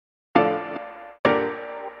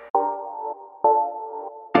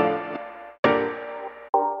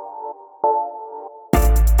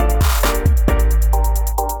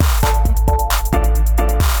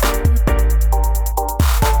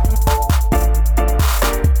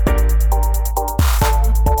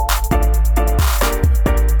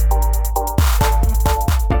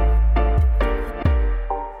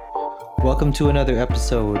to another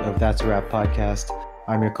episode of That's a Wrap podcast.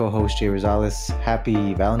 I'm your co-host, Jay Rosales.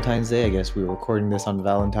 Happy Valentine's Day. I guess we're recording this on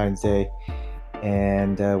Valentine's Day.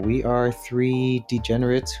 And we are three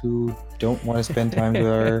degenerates who don't want to spend time with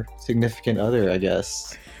our significant other, I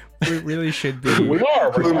guess. We really should be. We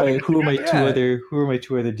are. Who are my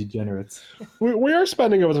two other degenerates? We are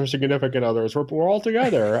spending it with our significant others. We're all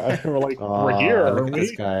together. We're like, we're here. Look at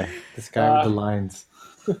this guy. This guy with the lines.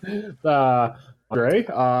 Andre,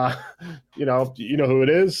 you know who it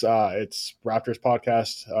is. It's Raptors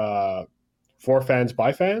podcast for fans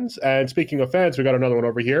by fans. And speaking of fans, we got another one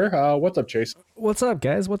over here. What's up, Chase? What's up,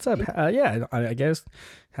 guys? What's up? Yeah, I guess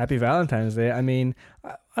happy Valentine's Day. I mean,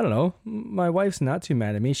 I don't know. My wife's not too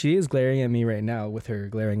mad at me. She is glaring at me right now with her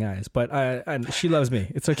glaring eyes, but she loves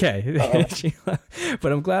me. It's okay.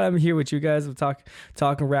 But I'm glad I'm here with you guys.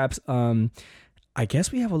 Talking raps. I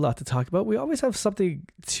guess we have a lot to talk about. We always have something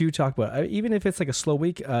to talk about. Even if it's like a slow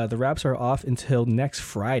week, the Raps are off until next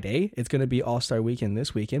Friday. It's going to be All-Star Weekend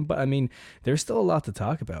this weekend. But, I mean, there's still a lot to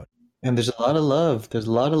talk about. And there's a lot of love. There's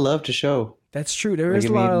a lot of love to show. That's true. There is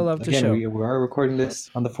a lot of love to show. We are recording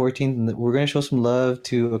this on the 14th, and we're going to show some love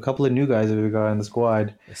to a couple of new guys that we got in the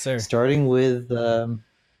squad. Yes, sir. Starting with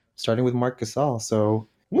Marc Gasol. So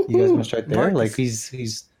you guys want to start there? Like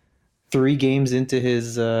he's 3 games into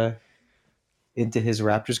his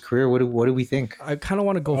Raptors career. What do we think? I kind of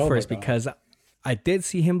want to go first because I did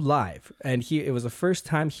see him live, and it was the first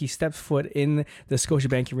time he stepped foot in the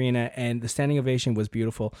Scotiabank Arena, and the standing ovation was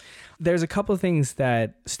beautiful. There's a couple of things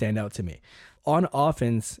that stand out to me. On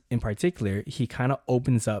offense, in particular, he kind of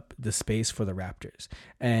opens up the space for the Raptors,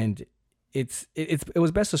 and it was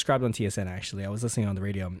best described on TSN, actually. I was listening on the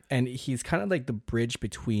radio, and he's kind of like the bridge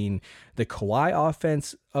between the Kawhi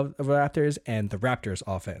offense of the Raptors and the Raptors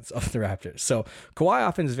offense of the Raptors. So Kawhi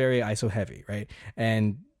offense is very ISO heavy, right?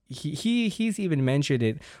 And he's even mentioned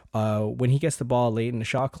it when he gets the ball late in the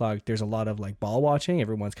shot clock. There's a lot of like ball watching.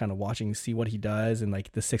 Everyone's kind of watching to see what he does, and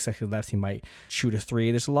like the 6 seconds left, he might shoot a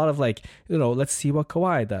 3. There's a lot of like, let's see what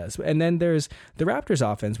Kawhi does. And then there's the Raptors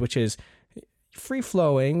offense, which is free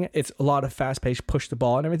flowing. It's a lot of fast pace, push the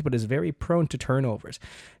ball and everything, but is very prone to turnovers.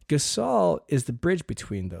 Gasol is the bridge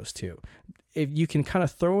between those two. If you can kind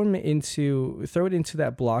of throw it into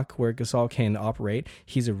that block where Gasol can operate,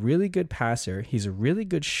 he's a really good passer. He's a really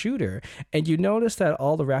good shooter. And you notice that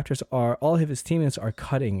all of his teammates are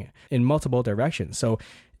cutting in multiple directions. So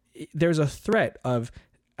there's a threat of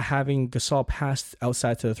having Gasol pass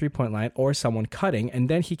outside to the 3-point line or someone cutting, and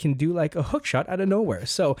then he can do like a hook shot out of nowhere.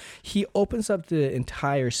 So he opens up the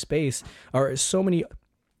entire space, or so many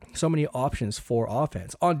options for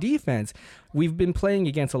offense. On defense, we've been playing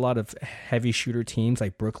against a lot of heavy shooter teams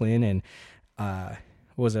like Brooklyn and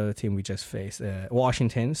what was the other team we just faced?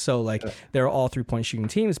 Washington. So like they're all 3-point shooting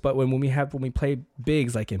teams, but when we play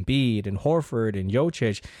bigs like Embiid and Horford and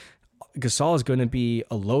Jokic, Gasol is going to be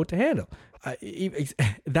a load to handle.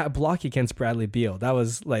 That block against Bradley Beal, that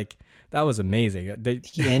was amazing.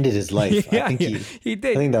 He ended his life. Yeah, I think he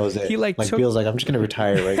did. I think that was it. He Beal's like, I'm just going to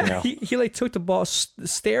retire right now. he took the ball,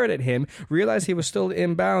 stared at him, realized he was still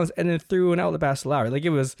inbounds, and then threw an outlet pass to Lowry. Like it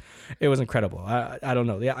was incredible. I don't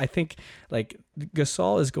know. Yeah, I think like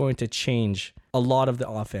Gasol is going to change a lot of the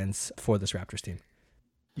offense for this Raptors team.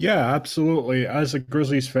 Yeah, absolutely. As a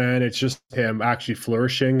Grizzlies fan, it's just him actually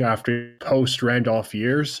flourishing after post-Randolph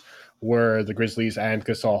years where the Grizzlies and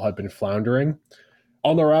Gasol had been floundering.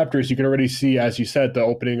 On the Raptors, you can already see, as you said, the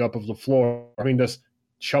opening up of the floor. I mean, this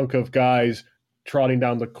chunk of guys trotting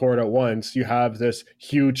down the court at once. You have this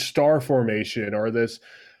huge star formation or this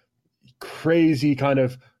crazy kind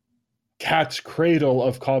of cat's cradle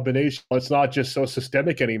of combination. It's not just so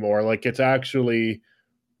systemic anymore. Like it's actually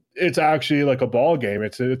like a ball game.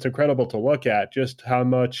 It's incredible to look at just how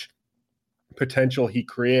much potential he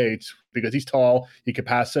creates because he's tall. He can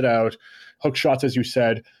pass it out, hook shots, as you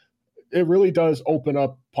said. It really does open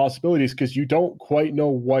up possibilities because you don't quite know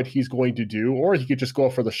what he's going to do, or he could just go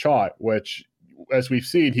for the shot, which, as we've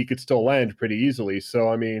seen, he could still land pretty easily. So,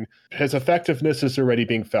 I mean, his effectiveness is already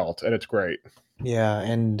being felt, and it's great. Yeah,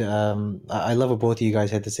 and I love what both of you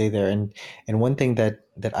guys had to say there. And one thing that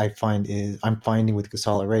I'm finding with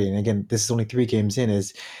Gasol already, and again, this is only 3 games in,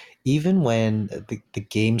 is even when the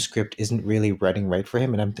game script isn't really running right for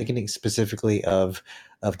him, and I'm thinking specifically of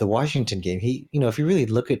the Washington game, he, if you really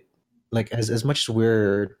look at, like, as much as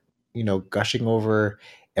we're, gushing over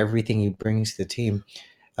everything he brings to the team,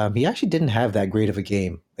 he actually didn't have that great of a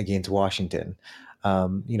game against Washington.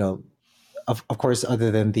 Of course,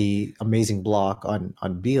 other than the amazing block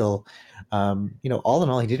on Beal, all in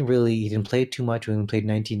all, he didn't play too much. He only played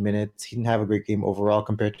 19 minutes. He didn't have a great game overall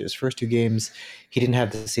compared to his first 2 games. He didn't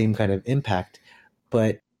have the same kind of impact.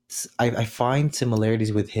 But I find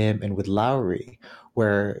similarities with him and with Lowry,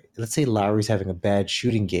 where let's say Lowry's having a bad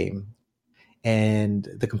shooting game, and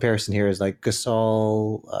the comparison here is like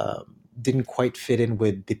Gasol didn't quite fit in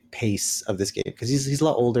with the pace of this game because he's a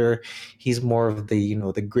lot older. He's more of the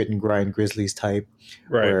the grit and grind Grizzlies type,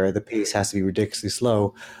 Right. where the pace has to be ridiculously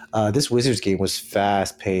slow. This Wizards game was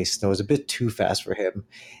fast paced. It was a bit too fast for him,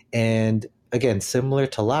 and again, similar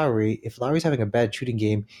to Lowry, if Lowry's having a bad shooting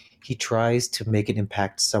game, he tries to make an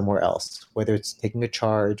impact somewhere else, whether it's taking a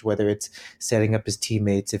charge, whether it's setting up his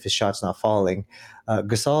teammates if his shot's not falling.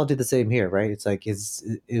 Gasol did the same here, right? It's like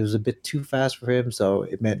it was a bit too fast for him, so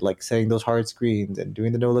it meant like setting those hard screens and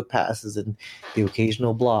doing the no look passes and the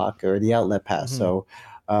occasional block or the outlet pass. Mhm. So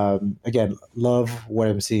again, love what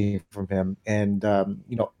I'm seeing from him, and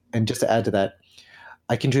and just to add to that,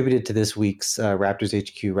 I contributed to this week's Raptors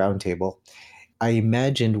HQ roundtable. I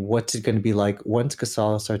imagined what's it going to be like once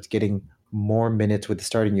Gasol starts getting more minutes with the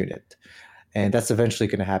starting unit, and that's eventually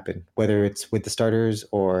going to happen, whether it's with the starters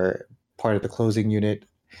or part of the closing unit.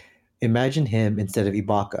 Imagine him instead of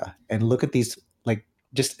Ibaka, and look at these. Like,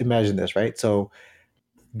 just imagine this, right? So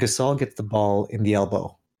Gasol gets the ball in the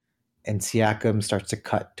elbow, and Siakam starts to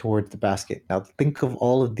cut towards the basket. Now, think of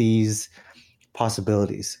all of these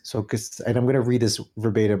possibilities. So, and I'm going to read this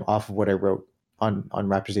verbatim off of what I wrote on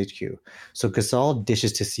Raptors HQ. So Gasol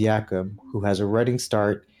dishes to Siakam, who has a running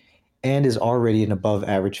start and is already an above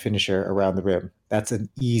average finisher around the rim. That's an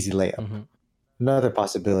easy layup. Mhm. Another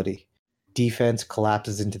possibility. Defense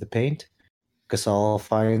collapses into the paint. Gasol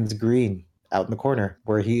finds Green out in the corner,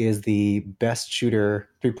 where he is the best shooter,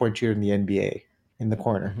 3-point shooter in the NBA, in the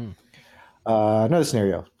corner. Mhm. Another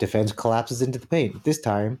scenario. Defense collapses into the paint. This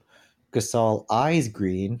time, Gasol eyes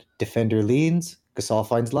Green. Defender leans. Gasol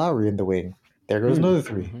finds Lowry in the wing. There goes another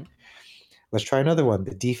three. Mhm. Let's try another one.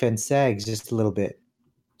 The defense sags just a little bit.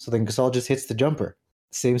 So then Gasol just hits the jumper.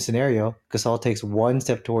 Same scenario. Gasol takes one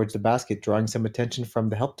step towards the basket, drawing some attention from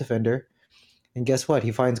the help defender. And guess what?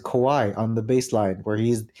 He finds Kawhi on the baseline, where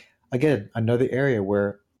he's, again, another area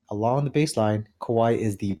where along the baseline, Kawhi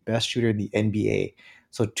is the best shooter in the NBA.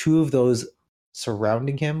 So two of those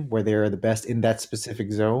surrounding him, where they're the best in that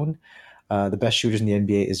specific zone, the best shooters in the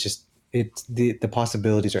NBA is just the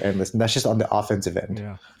possibilities are endless, and that's just on the offensive end.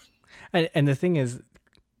 Yeah. And the thing is,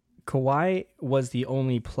 Kawhi was the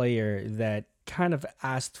only player that kind of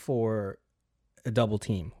asked for a double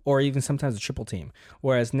team or even sometimes a triple team.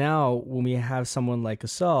 Whereas now, when we have someone like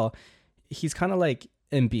Gasol, he's kind of like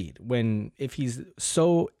Embiid. If he's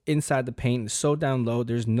so inside the paint, so down low,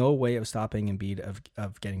 there's no way of stopping Embiid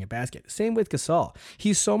of getting a basket. Same with Gasol.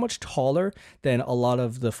 He's so much taller than a lot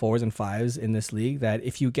of the 4s and 5s in this league that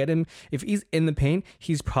if you get him, if he's in the paint,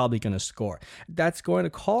 he's probably going to score. That's going to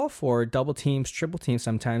call for double teams, triple teams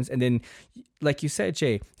sometimes. And then, like you said,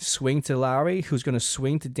 Jay, swing to Lowry, who's going to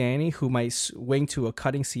swing to Danny, who might swing to a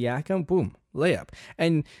cutting Siakam. Boom, layup.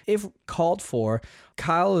 And if called for,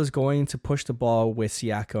 Kyle is going to push the ball with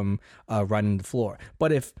Siakam running the floor.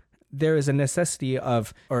 But if there is a necessity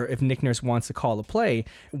of, or if Nick Nurse wants to call a play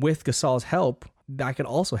with Gasol's help, that could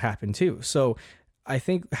also happen too. So I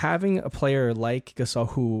think having a player like Gasol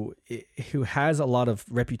who has a lot of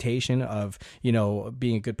reputation of,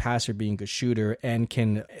 being a good passer, being a good shooter, and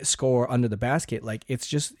can score under the basket, like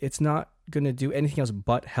it's not going to do anything else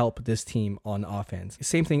but help this team on offense.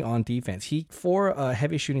 Same thing on defense. For a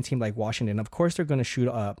heavy shooting team like Washington, of course they're going to shoot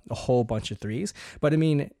a whole bunch of threes. But I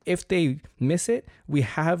mean, if they miss it, we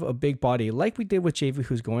have a big body like we did with JV,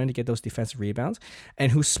 who's going to get those defensive rebounds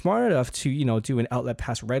and who's smart enough to, do an outlet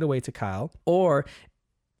pass right away to Kyle. Or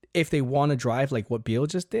if they want to drive like what Beal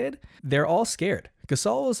just did, they're all scared.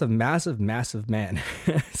 Gasol is a massive, massive man.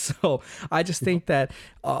 So I just think that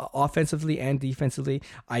offensively and defensively,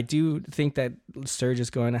 I do think that Serge is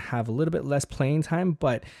going to have a little bit less playing time,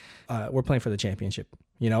 but we're playing for the championship.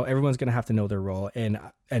 Everyone's going to have to know their role, and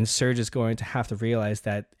Serge is going to have to realize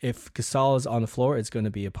that if Gasol is on the floor, it's going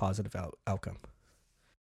to be a positive outcome.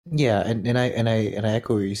 Yeah, and I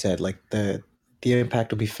echo what you said. Like the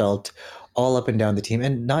impact will be felt all up and down the team,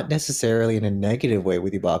 and not necessarily in a negative way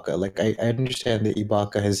with Ibaka. Like I understand that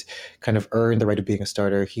Ibaka has kind of earned the right of being a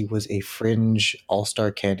starter. He was a fringe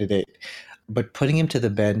all-star candidate, but putting him to the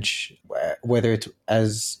bench, whether it's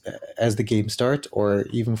as the game starts or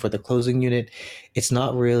even for the closing unit, it's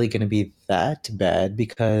not really going to be that bad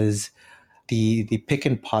because the pick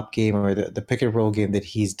and pop game or the pick and roll game that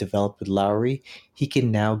he's developed with Lowry, he can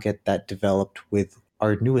now get that developed with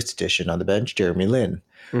our newest addition on the bench, Jeremy Lin.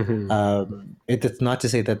 Mm-hmm. It's not to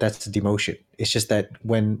say that that's a demotion. It's just that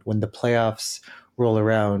when the playoffs roll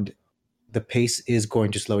around, the pace is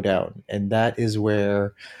going to slow down, and that is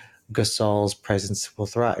where Gasol's presence will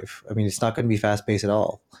thrive. I mean, it's not going to be fast paced at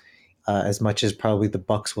all. as much as probably the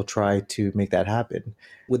Bucks will try to make that happen.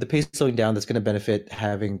 With the pace slowing down, that's going to benefit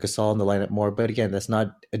having Gasol in the lineup more. But again, that's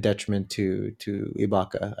not a detriment to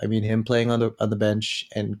Ibaka. I mean, him playing on the bench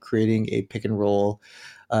and creating a pick and roll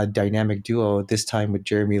dynamic duo this time with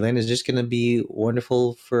Jeremy Lin is just going to be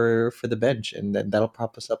wonderful for the bench, and that'll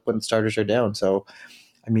prop us up when starters are down. So,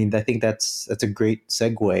 I mean, I think that's a great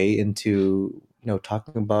segue into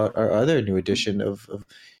talking about our other new addition of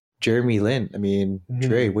Jeremy Lin. I mean,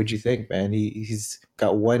 Dre, what'd you think, man? He's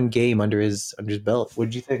got one game under his belt.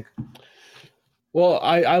 What'd you think? Well,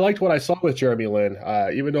 I liked what I saw with Jeremy Lin,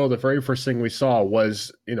 even though the very first thing we saw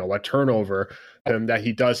was, a turnover, and that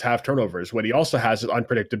he does have turnovers. What he also has is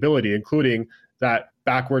unpredictability, including that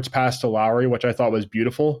backwards pass to Lowry, which I thought was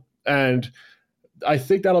beautiful. And I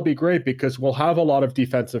think that'll be great because we'll have a lot of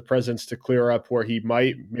defensive presence to clear up where he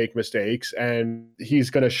might make mistakes, and he's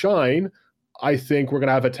going to shine. I think we're going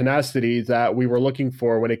to have a tenacity that we were looking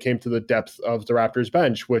for when it came to the depth of the Raptors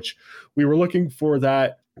bench, which we were looking for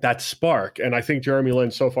that spark. And I think Jeremy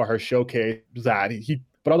Lin so far has showcased that.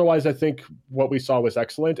 But otherwise, I think what we saw was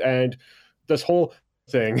excellent. And this whole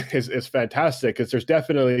thing is fantastic because there's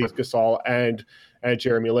definitely Gasol and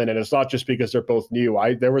Jeremy Lin. And it's not just because they're both new.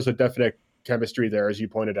 There was a definite chemistry there, as you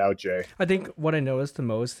pointed out, Jay. I think what I noticed the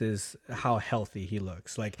most is how healthy he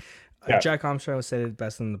looks. Like, Jack Armstrong said it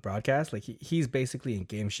best in the broadcast. Like he's basically in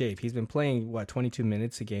game shape. He's been playing 22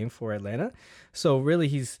 minutes a game for Atlanta, so really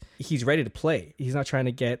he's ready to play. He's not trying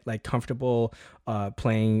to get comfortable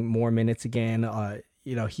playing more minutes again.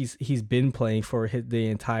 He's been playing for the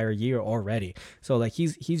entire year already, so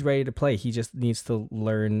he's ready to play. He just needs to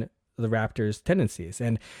learn the Raptors' tendencies,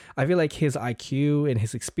 and I feel like his IQ and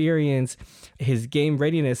his experience, his game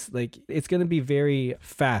readiness, it's going to be very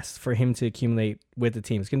fast for him to accumulate with the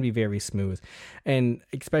team. It's going to be very smooth, and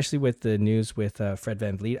especially with the news with Fred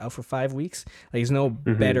VanVleet out for 5 weeks, there's no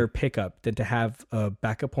better pickup than to have a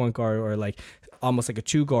backup point guard or almost like a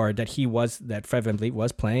two guard that Fred VanVleet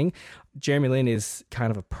was playing. Jeremy Lin is kind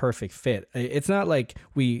of a perfect fit. It's not like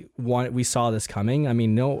we saw this coming. I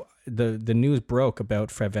mean, no. The news broke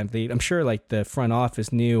about Fred VanVleet. I'm sure the front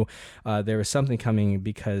office knew there was something coming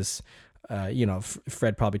because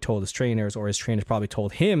Fred probably told his trainers, or his trainers probably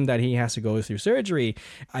told him that he has to go through surgery.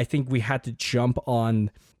 I think we had to jump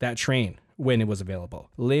on that train when it was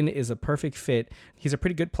available. Lin is a perfect fit. He's a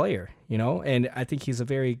pretty good player, and I think he's a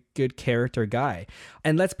very good character guy.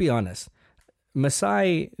 And let's be honest,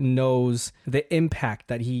 Masai knows the impact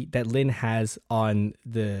that Lin has on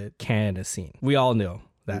the Canada scene. We all know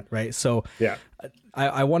that, right? So yeah,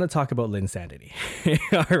 I want to talk about Linsanity.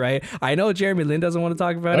 All right. I know Jeremy Lin doesn't want to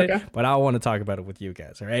talk about it, but I want to talk about it with you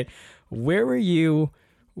guys. All right. Where were you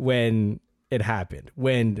when it happened?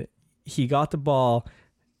 When he got the ball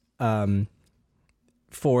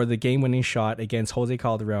for the game-winning shot against Jose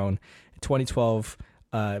Calderon, 2012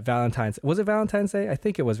 Valentine's. Was it Valentine's Day? I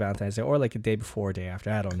think it was Valentine's Day, or a day before or day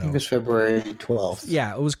after. I don't know. I think it was February 12th.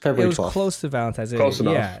 Yeah, it was February 12th. Close to Valentine's Day. Close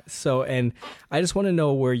enough. Yeah. So, and I just want to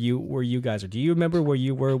know where you guys are. Do you remember where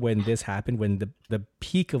you were when this happened? When the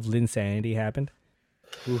peak of Linsanity happened?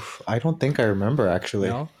 Oof, I don't think I remember actually.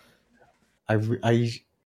 No? I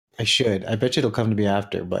should. I bet you it'll come to me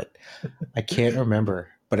after, but I can't remember.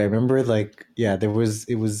 But I remember there was.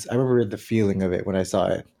 I remember the feeling of it when I saw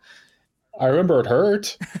it. I remember it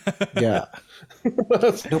hurt. Yeah. No,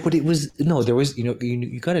 but there was,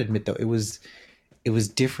 you got to admit though, it was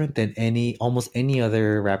different than almost any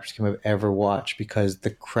other Raptors game I've ever watched because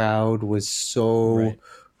the crowd was so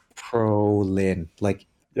pro Lin.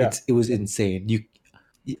 It was insane.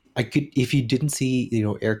 I could, if you didn't see,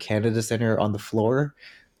 Air Canada Center on the floor,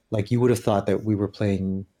 you would have thought that we were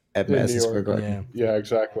playing at Madison Square Garden. Yeah,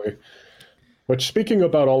 exactly. But speaking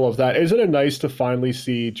about all of that, isn't it nice to finally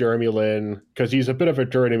see Jeremy Lin? Because he's a bit of a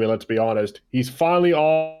journeyman, let's be honest. He's finally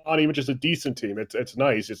on even just a decent team. It's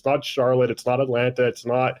nice. It's not Charlotte. It's not Atlanta. It's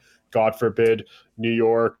not, God forbid, New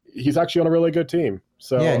York. He's actually on a really good team.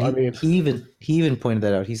 So, yeah, he even pointed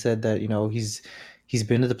that out. He said that, he's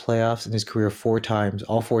been to the playoffs in his career 4 times,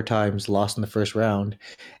 all 4 times lost in the first round.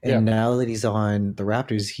 And now that he's on the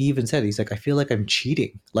Raptors, he even said, he's like, I feel like I'm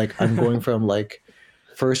cheating. I'm going from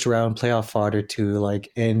first round playoff fodder to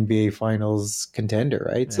NBA Finals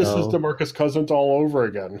contender, right? This is DeMarcus Cousins all over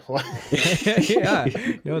again. Yeah,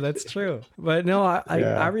 no, that's true. But no,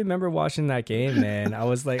 I remember watching that game, man. I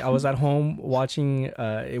was at home watching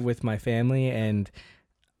it with my family, and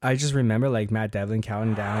I just remember Matt Devlin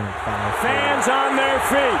counting down 5. Fans on their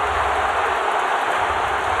feet.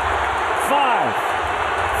 5,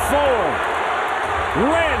 4.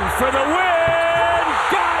 Lin for the win.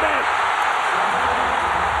 Got it.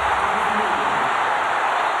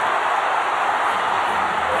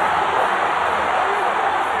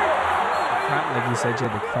 said, Jay,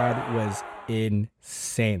 the crowd was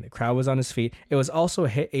insane. The crowd was on his feet. It was also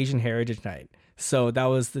Asian Heritage Night. So that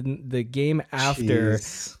was the game after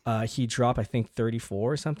he dropped, I think,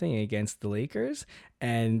 34 or something against the Lakers.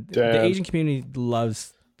 And the Asian community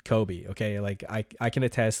loves Kobe. Okay, like I can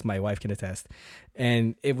attest, my wife can attest.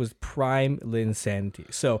 And it was prime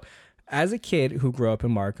Linsanity. So as a kid who grew up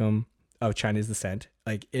in Markham of Chinese descent,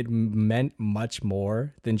 like it meant much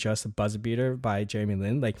more than just a buzzer beater by Jeremy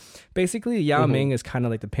Lin. Like basically Yao Ming is kind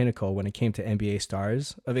of like the pinnacle when it came to NBA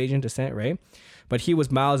stars of Asian descent, right? But he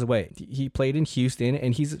was miles away. He played in Houston,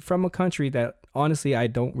 and he's from a country that honestly I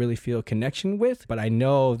don't really feel a connection with, but I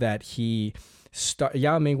know that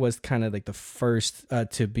Yao Ming was kind of like the first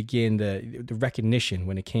to begin the recognition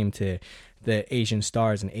when it came to the Asian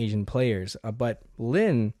stars and Asian players. But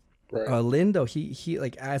Lin, Lin though, he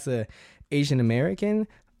like as a Asian American,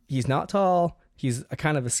 he's not tall. He's a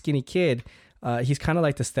kind of a skinny kid. He's kind of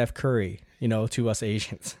like the Steph Curry, to us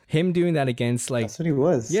Asians. Him doing that against like... That's what he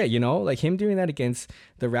was. Yeah, like him doing that against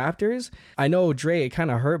the Raptors. I know Dre, it kind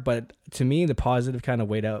of hurt, but to me, the positive kind of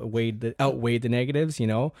outweighed the negatives,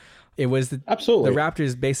 It was Absolutely. The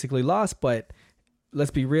Raptors basically lost, but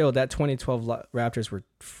let's be real, that 2012 Raptors were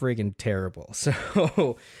friggin' terrible.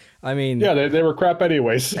 So... I mean, yeah, they were crap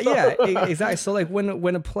anyways. Yeah, exactly. So like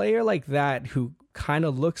when a player like that who kind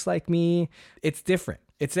of looks like me, it's different.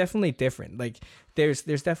 It's definitely different. Like there's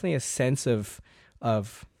definitely a sense of I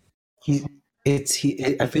feel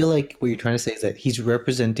like what you're trying to say is that he's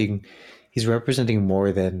representing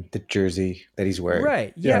more than the jersey that he's wearing.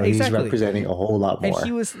 Right. Yeah, exactly. He's representing a whole lot more. And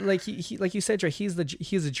he was like he like you said, Dre, he's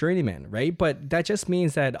a journeyman, right? But that just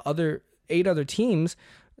means that eight other teams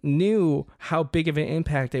knew how big of an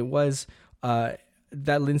impact it was that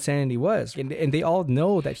Linsanity was, and they all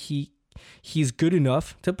know that he's good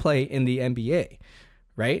enough to play in the NBA,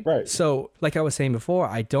 right? So like I was saying before,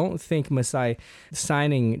 I don't think Masai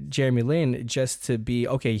signing Jeremy Lin just to be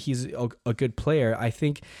okay, he's a good player. I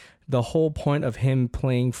think the whole point of him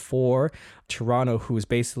playing for Toronto, who is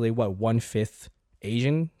basically 1/5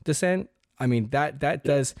 Asian descent, I mean that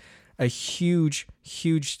does a huge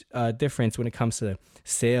difference when it comes to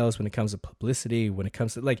sales, when it comes to publicity, when it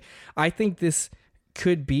comes to like, I think this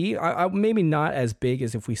could be maybe not as big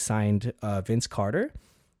as if we signed Vince Carter,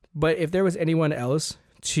 but if there was anyone else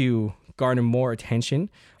to garner more attention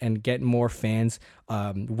and get more fans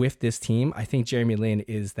with this team, I think Jeremy Lin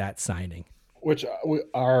is that signing. Which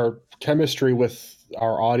our chemistry with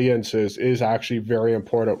our audiences is actually very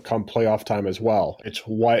important come playoff time as well. It's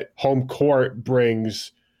what home court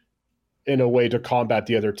brings in a way to combat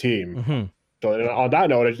the other team. Mm-hmm. So on that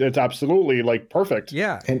note, it's absolutely like perfect.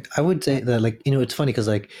 Yeah. And I would say that like, it's funny because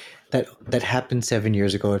like that happened 7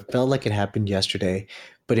 years ago. It felt like it happened yesterday.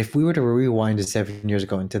 But if we were to rewind to 7 years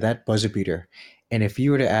ago into that buzzer beater, and if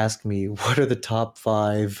you were to ask me what are the top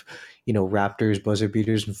 5, Raptors buzzer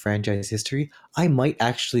beaters in franchise history, I might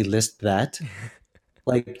actually list that.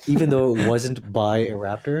 Like, even though it wasn't by a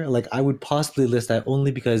Raptor, like I would possibly list that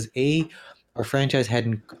only because our franchise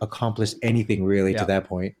hadn't accomplished anything really to that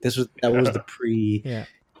point. That was the pre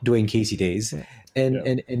Dwayne Casey days.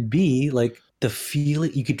 And B, like the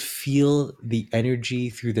feeling, you could feel the energy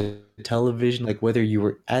through the television, like whether you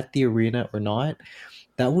were at the arena or not.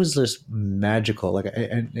 That was just magical. Like,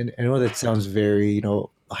 and I know that sounds very,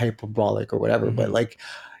 hyperbolic or whatever, but like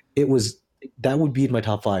that would be in my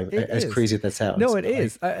top 5, as crazy as that sounds. No, it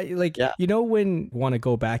is. When you want to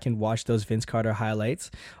go back and watch those Vince Carter highlights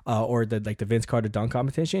or the Vince Carter dunk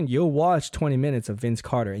competition, you'll watch 20 minutes of Vince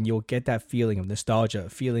Carter and you'll get that feeling of nostalgia,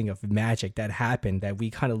 feeling of magic that happened, that we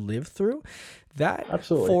kind of lived through. That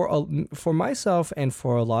absolutely. For myself and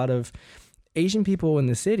for a lot of Asian people in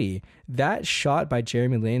the city, that shot by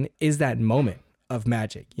Jeremy Lin is that moment of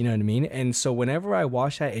magic, you know what I mean? And so whenever I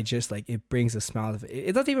watch that, it just like it brings a smile.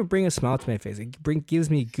 It doesn't even bring a smile to my face. It gives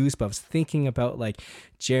me goosebumps thinking about like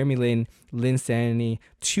Jeremy Lin, Linsanity,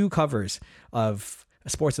 2 covers of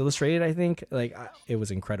Sports Illustrated. I think like it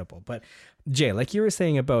was incredible. But Jay, like you were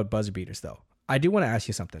saying about buzzer beaters, though, I do want to ask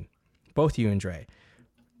you something, both you and Dre.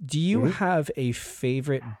 Do you have a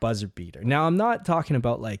favorite buzzer beater? Now, I'm not talking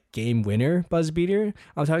about like game winner buzzer beater.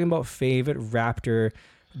 I'm talking about favorite Raptor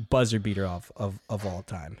buzzer beater of all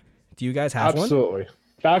time. Do you guys have one? Absolutely.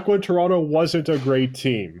 Back when Toronto wasn't a great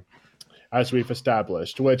team, as we've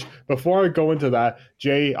established, which before I go into that,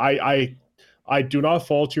 Jay, I do not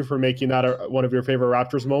fault you for making that one of your favorite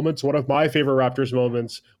Raptors moments. One of my favorite Raptors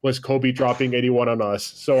moments was Kobe dropping 81 on us.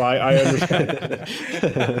 So I understand.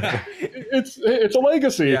 It's a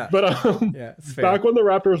legacy. But back when the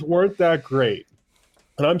Raptors weren't that great,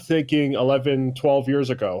 and I'm thinking 11, 12 years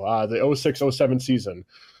ago, the 06-07 season,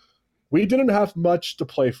 we didn't have much to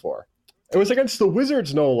play for. It was against the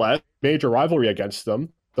Wizards, no less. Major rivalry against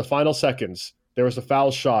them. The final seconds, there was a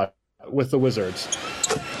foul shot with the Wizards.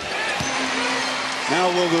 Now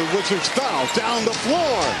will the Wizards foul down the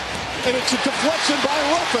floor, and it's a deflection by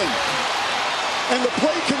Ruffin. And the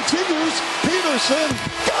play continues. Peterson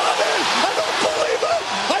got it! I don't believe it!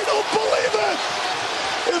 I don't believe it!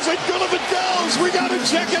 Is it good if it goes? We got to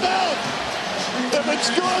check it out. If it's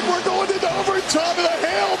good, we're going into overtime and a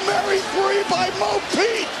Hail Mary 3 by Mo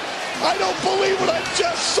Pete. I don't believe what I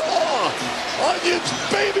just saw. Onions,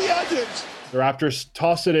 baby onions. The Raptors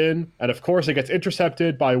toss it in, and of course it gets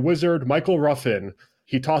intercepted by Wizard Michael Ruffin.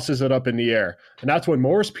 He tosses it up in the air. And that's when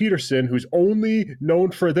Morris Peterson, who's only known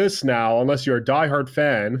for this now, unless you're a diehard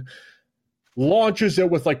fan, launches it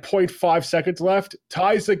with like 0.5 seconds left,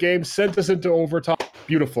 ties the game, sends us into overtime.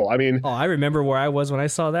 Beautiful. I mean... Oh, I remember where I was when I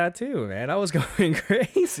saw that too, man. I was going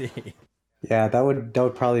crazy. Yeah, that would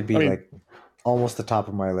probably be like almost the top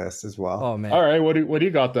of my list as well. Oh, man. All right, what do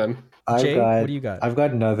you got then? Jay, what do you got? I've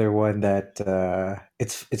got another one that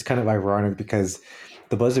it's kind of ironic because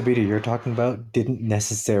the buzzer beater you're talking about didn't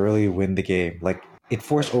necessarily win the game. Like, it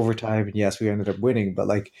forced overtime, and yes, we ended up winning, but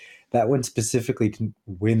like that one specifically didn't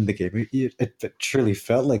win the game. It surely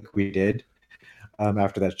felt like we did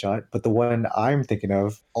after that shot, but the one I'm thinking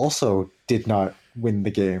of also did not win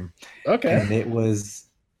the game. Okay. And it was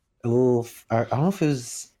a little, I don't know if it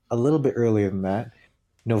was a little bit earlier than that,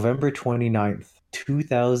 November 29th,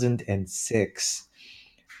 2006.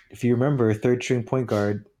 If you remember, third string point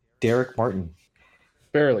guard Derek Martin.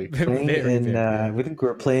 Barely. We think we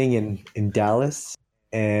were playing in Dallas,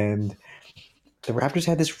 and the Raptors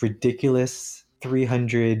had this ridiculous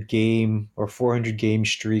 300 game or 400 game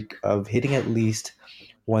streak of hitting at least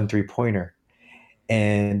one 3-pointer,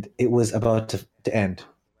 and it was about to end.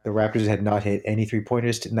 The Raptors had not hit any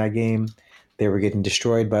 3-pointers in that game. They were getting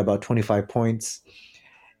destroyed by about 25 points,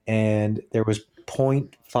 and there was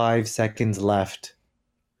 0.5 seconds left.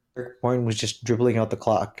 Derek Martin was just dribbling out the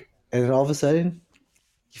clock, and then all of a sudden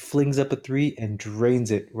he flings up a 3 and drains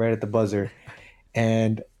it right at the buzzer.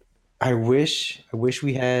 And I wish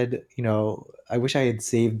we had, I wish I had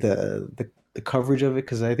saved the coverage of it,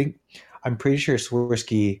 because I'm pretty sure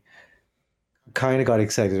Swirsky kind of got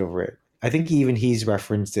excited over it. I think he's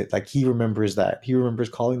referenced it. Like, he remembers that. He remembers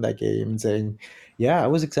calling that game and saying, yeah, I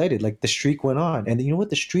was excited. Like, the streak went on. And you know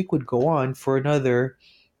what? The streak would go on for another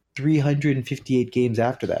 358 games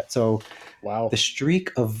after that. So wow, the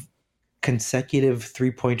streak of consecutive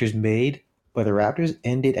 3-pointers made by the Raptors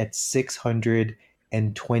ended at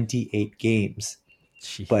 628 games.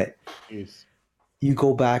 Jeez. But you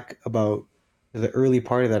go back about the early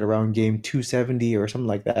part of that, around game 270 or something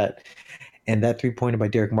like that, and that 3-pointer by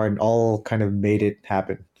Derek Martin all kind of made it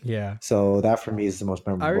happen. Yeah. So that for me is the most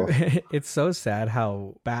memorable. It's so sad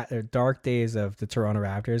how dark days of the Toronto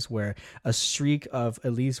Raptors, where a streak of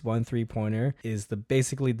at least one 3-pointer is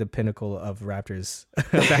basically the pinnacle of Raptors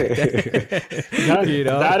back then.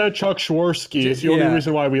 That and Chuck Swirsky is the only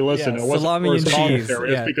reason why we listen. Yeah, it wasn't salami and cheese.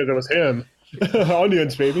 It's because it was him.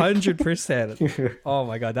 Onions, baby. 100%. Oh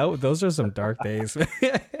my God, those are some dark days.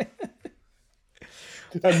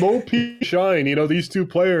 And Mo P. Shine, these two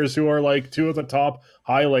players who are like two of the top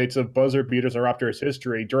highlights of buzzer beaters in Raptors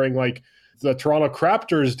history during like the Toronto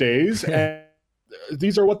Craptors days. And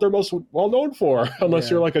these are what they're most well known for,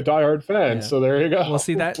 unless you're like a diehard fan. Yeah. So there you go. Well,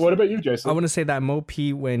 see that. What about you, Jason? I want to say that Mo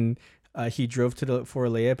P, when he drove for a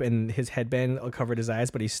layup and his headband covered his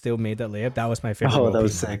eyes, but he still made that layup. That was my favorite. Oh, that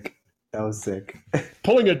was sick. That was sick.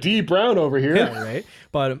 Pulling a D Brown over here. Yeah, right.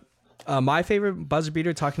 But my favorite buzzer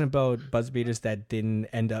beater, talking about buzzer beaters that didn't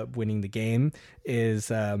end up winning the game, is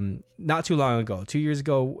not too long ago, 2 years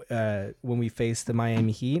ago, when we faced the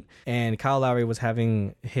Miami Heat, and Kyle Lowry was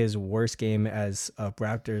having his worst game as a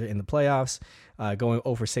Raptor in the playoffs, going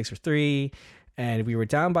 0 for 6 for 3. And we were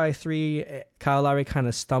down by 3. Kyle Lowry kind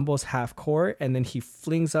of stumbles half court, and then he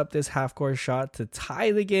flings up this half court shot to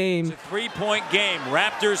tie the game. It's a 3-point game.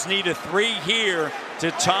 Raptors need a 3 here to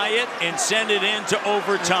tie it and send it into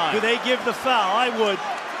overtime. Do they give the foul? I would.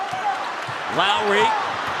 Lowry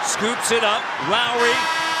scoops it up. Lowry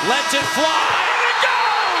lets it fly. And it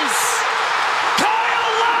goes!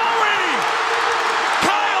 Kyle Lowry!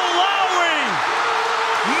 Kyle Lowry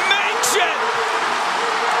makes it!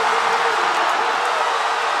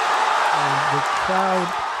 The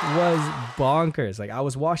crowd was bonkers. Like, I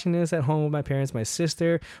was watching this at home with my parents. My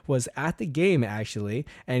sister was at the game, actually,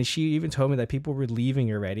 and she even told me that people were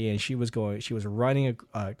leaving already, and she was running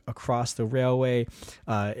across the railway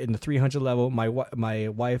in the 300 level. My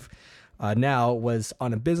wife now was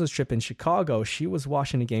on a business trip in Chicago. She was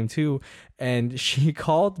watching the game too, and she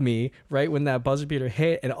called me right when that buzzer beater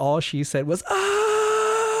hit, and all she said was,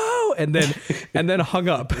 "Oh!" no, and then hung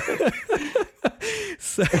up.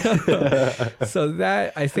 so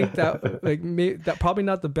that, I think that that probably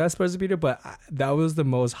not the best buzzer beater, but that was the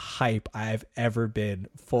most hype I've ever been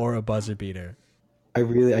for a buzzer beater.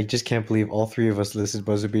 I just can't believe all three of us listed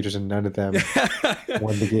buzzer beaters and none of them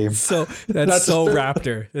won the game. So that's so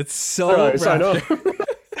Raptor. It's so Raptor.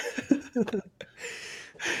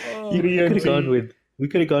 We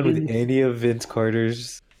could have gone with any of Vince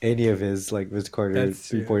Carter's, any of his like Vince Carter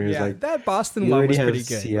 3-pointers. Yeah, like that Boston one was pretty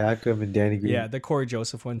good. Siakam and Danny Green. Yeah, the Corey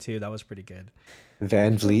Joseph one too. That was pretty good.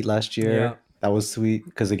 Van Vliet last year. Yeah. That was sweet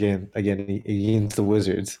because again against the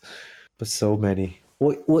Wizards, but so many.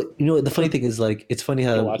 What the funny thing is, like, it's funny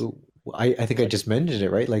how I think I just mentioned it,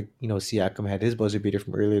 right? Like, Siakam had his buzzer beater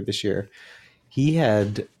from earlier this year. He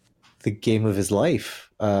had the game of his life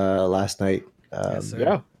last night.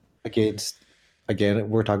 Against, again,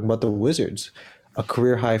 we're talking about the Wizards, a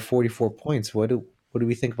career high 44 points. What do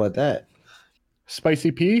we think about that? Spicy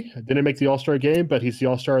P didn't make the All-Star game, but he's the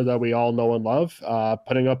All-Star that we all know and love,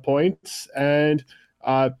 putting up points. And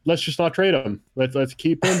let's just not trade him. Let's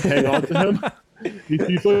keep him, hang on to him.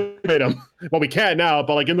 He's trade him. Well, we can't now,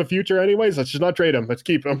 but like in the future, anyways, let's just not trade him. Let's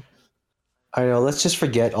keep him. I know. Let's just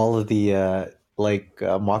forget all of the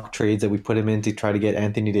mock trades that we put him in to try to get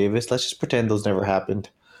Anthony Davis. Let's just pretend those never happened.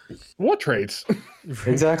 What trades?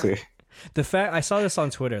 Exactly. The fact, I saw this on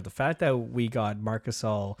Twitter, the fact that we got Marc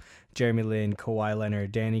Gasol, Jeremy Lin, Kawhi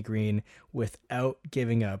Leonard, Danny Green without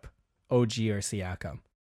giving up OG or Siakam.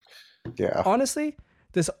 Yeah. Honestly,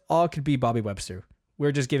 this all could be Bobby Webster.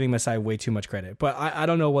 We're just giving Masai way too much credit. But I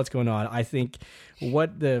don't know what's going on. I think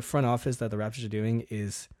what the front office that the Raptors are doing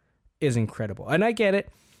is incredible. And I get it.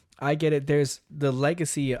 There's the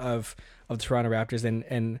legacy of the Toronto Raptors,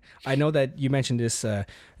 and I know that you mentioned this,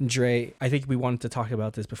 Dre. I think we wanted to talk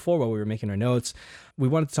about this before while we were making our notes. We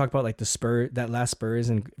wanted to talk about like that last Spurs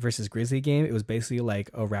versus Grizzly game. It was basically like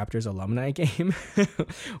a Raptors alumni game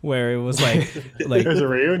where it was like there's a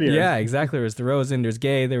reunion. Yeah, exactly. There was DeRozan, there's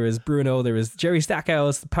Gay, there was Bruno, there was Jerry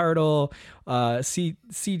Stackhouse, Pardo,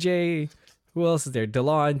 CJ. Who else is there?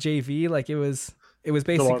 DeLon, JV. Like it was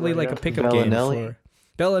basically like a pickup game for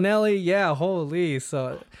Bellinelli. Yeah, holy.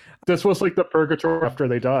 So this was like the purgatory after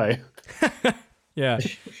they die. Yeah.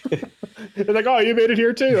 They're like, oh, you made it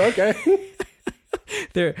here too. Okay.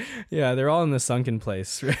 They're all in the sunken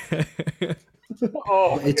place. But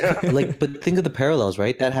think of the parallels,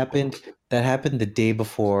 right? That happened the day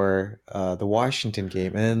before the Washington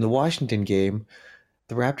game. And in the Washington game,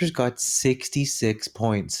 the Raptors got 66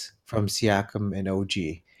 points from Siakam and OG.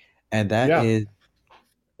 And that is,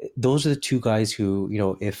 those are the two guys who,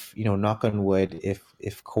 if, knock on wood,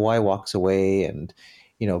 if Kawhi walks away and,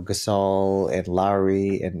 Gasol and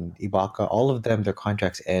Lowry and Ibaka, all of them, their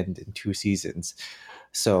contracts end in 2 seasons.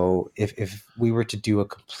 So if we were to do a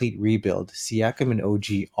complete rebuild, Siakam and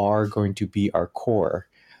OG are going to be our core,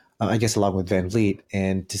 I guess, along with Van Vliet.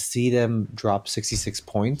 And to see them drop 66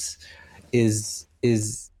 points is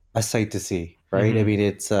a sight to see, right? Mm-hmm. I mean,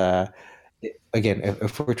 it's again,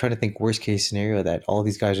 if we're trying to think worst case scenario that all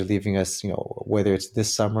these guys are leaving us, whether it's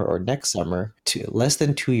this summer or next summer, to less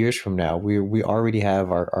than 2 years from now, we already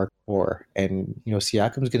have our core, and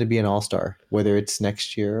Siakam's going to be an all-star, whether it's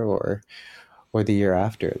next year or the year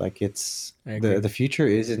after. Like it's the future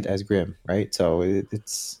isn't as grim, right? So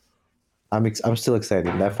I'm still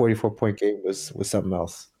excited. That 44-point game was something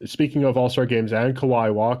else. Speaking of all-star games and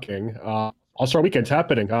Kawhi walking, all-star weekend's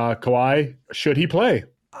happening. Kawhi, should he play?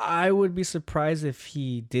 I would be surprised if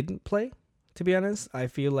he didn't play, to be honest. I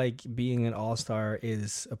feel like being an all-star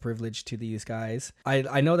is a privilege to these guys.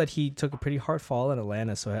 I know that he took a pretty hard fall in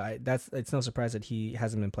Atlanta, so it's no surprise that he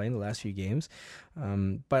hasn't been playing the last few games.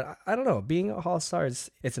 But I don't know. Being an all-star,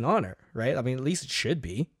 it's an honor, right? I mean, at least it should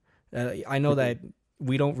be. I know that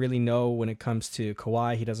we don't really know when it comes to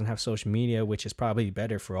Kawhi. He doesn't have social media, which is probably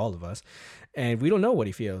better for all of us. And we don't know what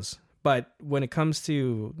he feels. But when it comes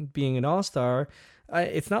to being an all-star,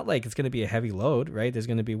 it's not like it's going to be a heavy load, right? There's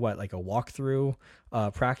going to be like a walkthrough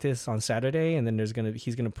practice on Saturday, and then he's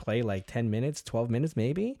going to play like 10 minutes, 12 minutes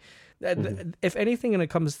maybe. Mm-hmm. If anything, when it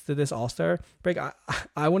comes to this All-Star break,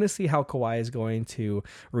 I want to see how Kawhi is going to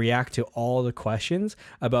react to all the questions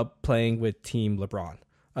about playing with Team LeBron,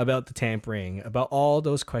 about the tampering, about all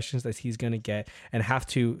those questions that he's going to get and have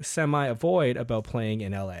to semi-avoid about playing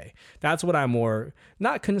in LA. That's what I'm more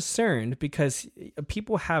not concerned, because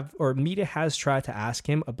people have, or media has tried to ask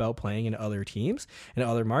him about playing in other teams and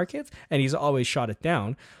other markets, and he's always shot it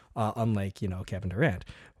down, unlike, Kevin Durant.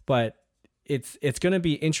 But it's going to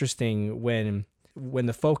be interesting when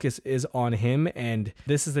the focus is on him, and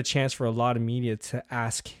this is the chance for a lot of media to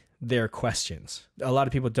ask their questions. A lot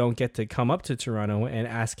of people don't get to come up to Toronto and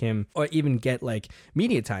ask him or even get like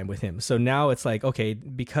media time with him. So now it's like, okay,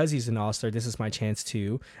 because he's an all-star, this is my chance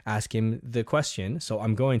to ask him the question. So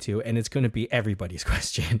I'm going to, and it's going to be everybody's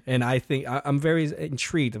question. And I think I'm very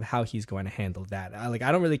intrigued of how he's going to handle that.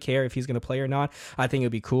 I don't really care if he's going to play or not. I think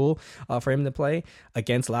it'd be cool for him to play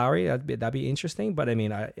against Lowry. That'd be interesting. But I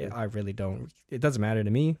mean, I really don't. It doesn't matter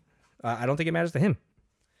to me. I don't think it matters to him.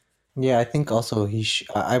 Yeah, I think also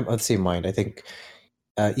I'm of the same mind. I think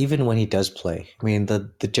even when he does play, I mean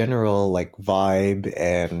the general like vibe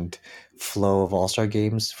and flow of All-Star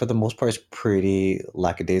games for the most part is pretty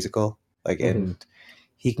lackadaisical. Like, and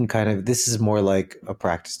he can kind of, this is more like a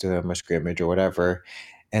practice to him, a scrimmage or whatever.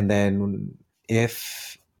 And then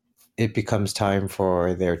if it becomes time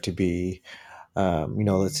for there to be,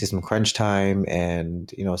 let's say some crunch time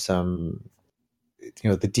and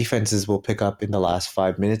the defenses will pick up in the last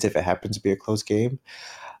 5 minutes if it happens to be a close game.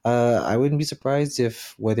 I wouldn't be surprised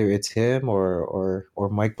if whether it's him or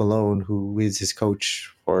Mike Malone, who is his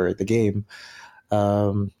coach for the game,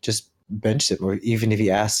 just bench him, or even if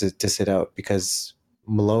he asks it to sit out, because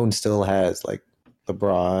Malone still has like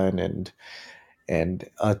LeBron and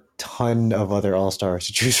a ton of other all-stars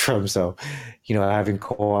to choose from. So, having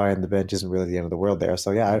Kawhi on the bench isn't really the end of the world there.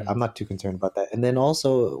 So, yeah, I'm not too concerned about that. And then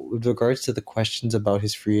also with regards to the questions about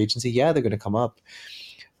his free agency, yeah, they're going to come up.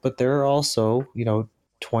 But there are also,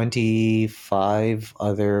 25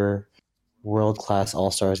 other world-class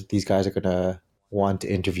all-stars that these guys are going to want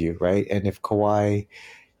to interview, right? And if Kawhi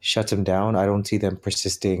shuts him down, I don't see them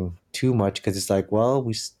persisting too much, because it's like, well,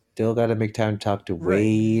 we still got to make time to talk to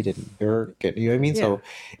Wade and Dirk, and you know what I mean? Yeah. So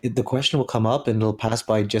the question will come up and it'll pass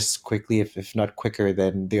by just quickly, if not quicker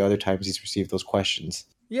than the other times he's received those questions.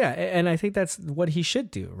 Yeah, and I think that's what he should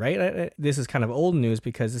do, right? This is kind of old news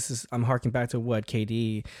because I'm harking back to what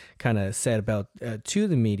KD kind of said about to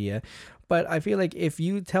the media. But I feel like if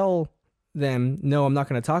you tell them, no, I'm not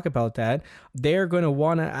going to talk about that, they're going to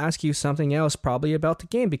want to ask you something else probably about the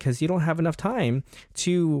game, because you don't have enough time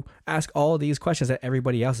to ask all of these questions that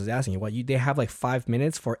everybody else is asking you. They have like 5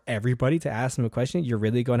 minutes for everybody to ask them a question. You're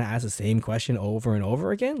really going to ask the same question over and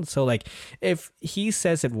over again? So like if he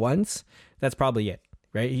says it once, that's probably it,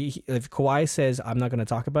 right? If Kawhi says, I'm not going to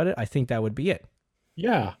talk about it, I think that would be it.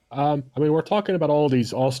 Yeah. We're talking about all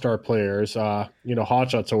these all-star players,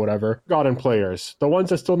 hotshots or whatever, forgotten players, the ones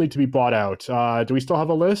that still need to be bought out. Do we still have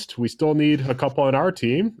a list? We still need a couple on our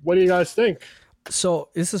team. What do you guys think? So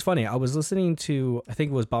this is funny. I was listening to, I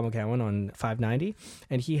think it was Bob McCowan on 590,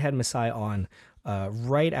 and he had Masai on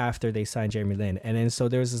right after they signed Jeremy Lin. And then so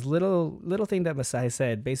there's this little thing that Masai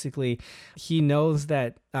said. Basically, he knows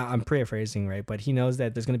that, I'm paraphrasing, right? But he knows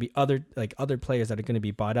that there's going to be other players that are going to be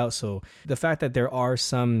bought out. So the fact that there are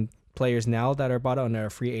some players now that are bought out and are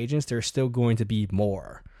free agents, there's still going to be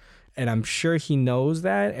more. And I'm sure he knows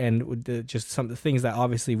that, and just some of the things that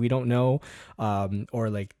obviously we don't know, or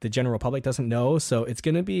like the general public doesn't know. So it's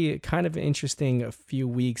going to be kind of interesting a few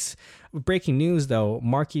weeks. Breaking news though,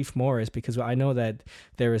 Markieff Morris, because I know that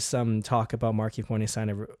there is some talk about Markieff Morris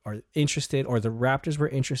signing, or interested, or the Raptors were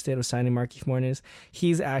interested in signing Markieff Morris.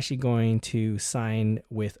 He's actually going to sign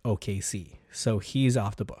with OKC, so he's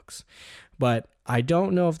off the books. But I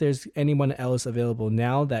don't know if there's anyone else available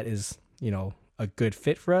now that is, a good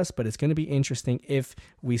fit for us, but it's going to be interesting if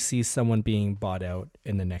we see someone being bought out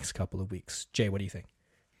in the next couple of weeks. Jay, what do you think?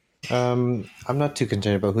 I'm not too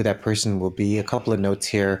concerned about who that person will be. A couple of notes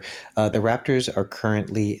here. The Raptors are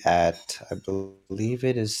currently at, I believe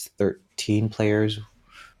it is 13 players,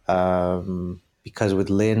 because with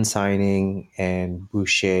Lin signing and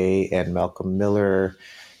Boucher and Malcolm Miller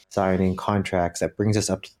signing contracts, that brings us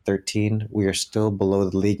up to 13. We are still below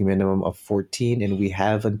the league minimum of 14, and we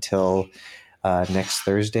have until next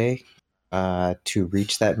Thursday to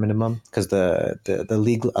reach that minimum, because the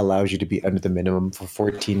league allows you to be under the minimum for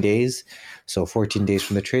 14 days. So 14 days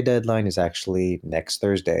from the trade deadline is actually next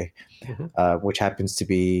Thursday, which happens to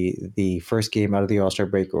be the first game out of the All-Star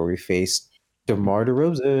break where we face DeMar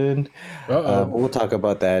DeRozan. We'll talk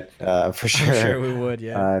about that for sure. I'm sure we would,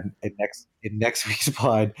 yeah. In next week's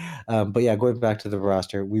pod. But yeah, going back to the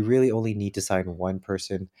roster, we really only need to sign one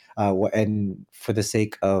person. And for the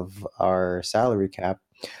sake of our salary cap,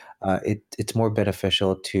 it's more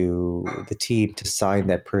beneficial to the team to sign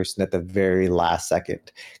that person at the very last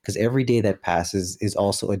second, because every day that passes is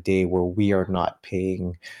also a day where we are not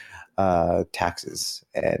paying taxes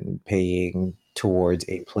and paying towards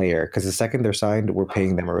a player, because the second they're signed, we're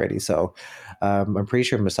paying them already. So I'm pretty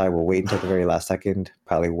sure Masai will wait until the very last second,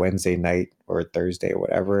 probably Wednesday night or Thursday or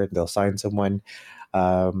whatever, and they'll sign someone.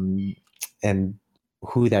 And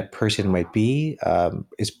who that person might be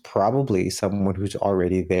is probably someone who's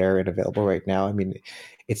already there and available right now. I mean,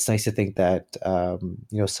 it's nice to think that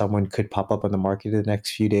someone could pop up on the market in the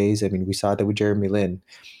next few days. I mean, we saw that with Jeremy Lin.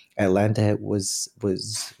 Atlanta was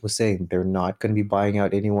saying they're not going to be buying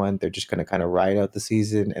out anyone. They're just going to kind of ride out the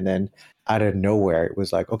season, and then out of nowhere, it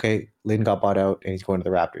was like, okay, Lin got bought out and he's going to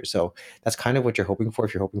the Raptors. So that's kind of what you're hoping for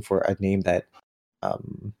if you're hoping for a name that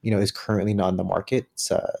is currently not on the market.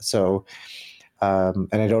 And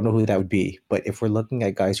I don't know who that would be, but if we're looking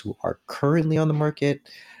at guys who are currently on the market,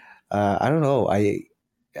 I don't know.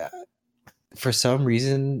 For some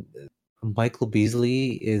reason, Michael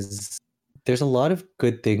Beasley there's a lot of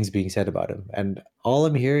good things being said about him. And all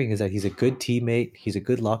I'm hearing is that he's a good teammate. He's a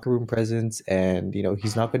good locker room presence, and,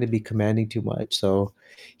 he's not going to be commanding too much. So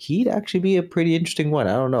he'd actually be a pretty interesting one.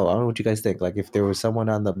 I don't know what you guys think. Like, if there was someone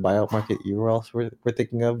on the buyout market you were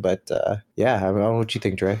thinking of, but yeah, I don't know what you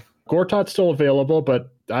think, Dre. Gortat's still available,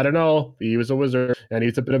 but I don't know. He was a Wizard, and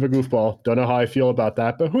he's a bit of a goofball. Don't know how I feel about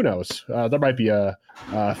that, but who knows? There might be a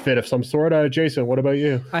fit of some sort. Jason, what about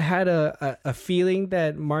you? I had a feeling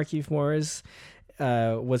that Markieff Morris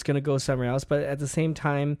was going to go somewhere else, but at the same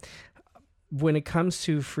time, when it comes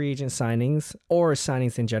to free agent signings or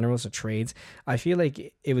signings in general, so trades, I feel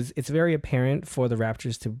like it's very apparent for the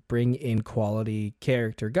Raptors to bring in quality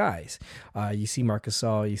character guys. You see Marc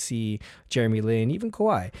Gasol, you see Jeremy Lin, even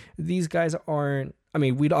Kawhi. These guys aren't, I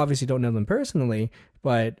mean, we obviously don't know them personally,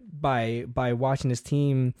 but by watching this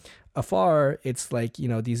team afar, it's like,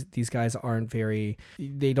 these guys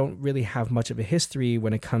they don't really have much of a history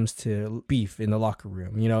when it comes to beef in the locker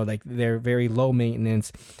room. Like, they're very low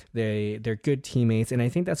maintenance. They're good teammates, and I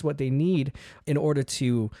think that's what they need in order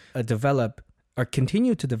to develop or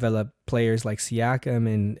continue to develop players like Siakam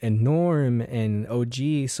and Norm and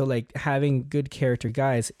OG. So, like, having good character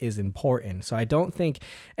guys is important. So I don't think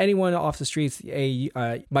anyone off the streets,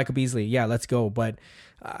 Michael Beasley, yeah, let's go. But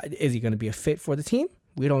is he going to be a fit for the team?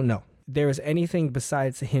 We don't know. There is anything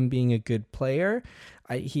besides him being a good player.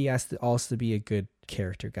 He has to also be a good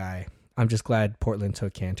character guy. I'm just glad Portland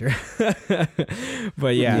took Cantor.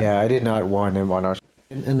 But yeah, I did not want him on our.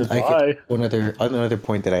 And another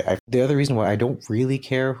point that the other reason why I don't really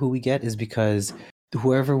care who we get is because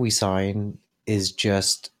whoever we sign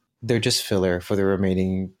they're just filler for the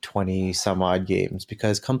remaining 20 some odd games,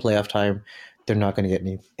 because come playoff time, they're not going to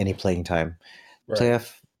get any playing time. Right.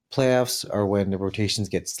 Playoffs are when the rotations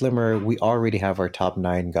get slimmer. We already have our top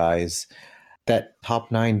 9 guys. That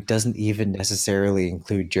top 9 doesn't even necessarily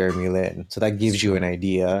include Jeremy Lin. So that gives you an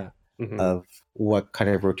idea of what kind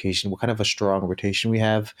of a strong rotation we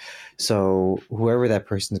have. So whoever that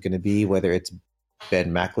person is going to be, whether it's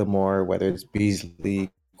Ben McLemore, whether it's Beasley,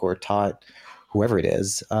 Gortat, whoever it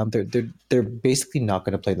is, they're basically not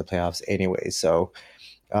going to play in the playoffs anyway. So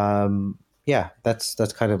yeah, that's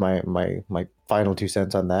kind of my final 2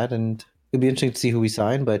 cents on that. And it'll be interesting to see who we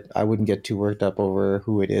sign, but I wouldn't get too worked up over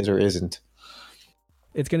who it is or isn't.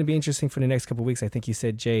 It's going to be interesting for the next couple of weeks. I think you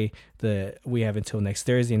said, Jay, we have until next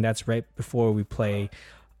Thursday, and that's right before we play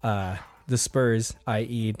the Spurs,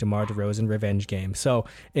 i.e. DeMar DeRozan revenge game. So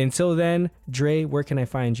until then, Dre, where can I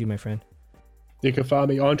find you, my friend? You can find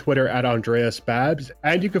me on Twitter at Andreas Babs,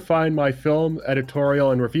 and you can find my film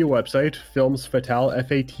editorial and review website, filmsfatale,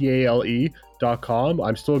 FATALE.com.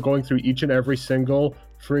 I'm still going through each and every single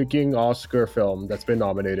freaking Oscar film that's been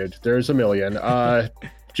nominated. There's a million.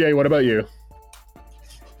 Jay, what about you?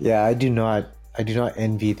 Yeah, I do not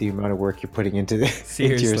envy the amount of work you're putting into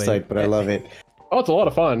your site, but I love it. Oh, it's a lot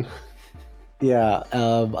of fun. Yeah,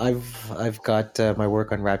 I've got my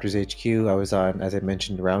work on Raptors HQ. I was on, as I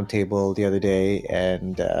mentioned, Roundtable the other day,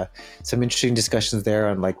 and some interesting discussions there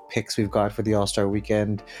on like picks we've got for the All-Star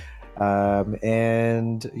weekend.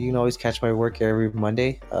 And you can always catch my work every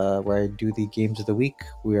Monday, where I do the games of the week.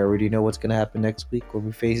 We already know what's going to happen next week when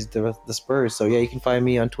we face the Spurs. So yeah, you can find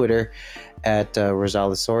me on Twitter at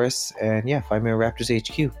Rosales, and yeah, find me on Raptors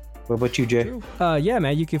HQ. What about you, Jay? Yeah,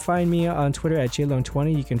 man, you can find me on Twitter at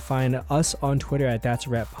JLone20. You can find us on Twitter at That's a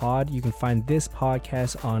Rap Pod. You can find this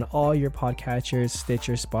podcast on all your podcatchers,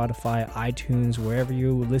 Stitcher, Spotify, iTunes, wherever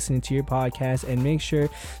you're listening to your podcast. And make sure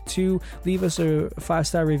to leave us a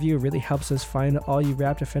 5-star review. It really helps us find all you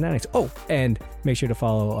Raptor fanatics. Oh, and make sure to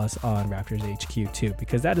follow us on Raptors HQ too,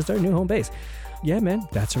 because that is our new home base. Yeah, man,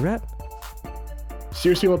 that's a wrap.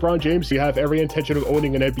 Seriously, LeBron James, you have every intention of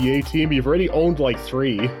owning an NBA team. You've already owned like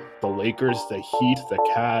 3. The Lakers, the Heat, the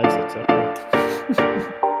Cavs, etc.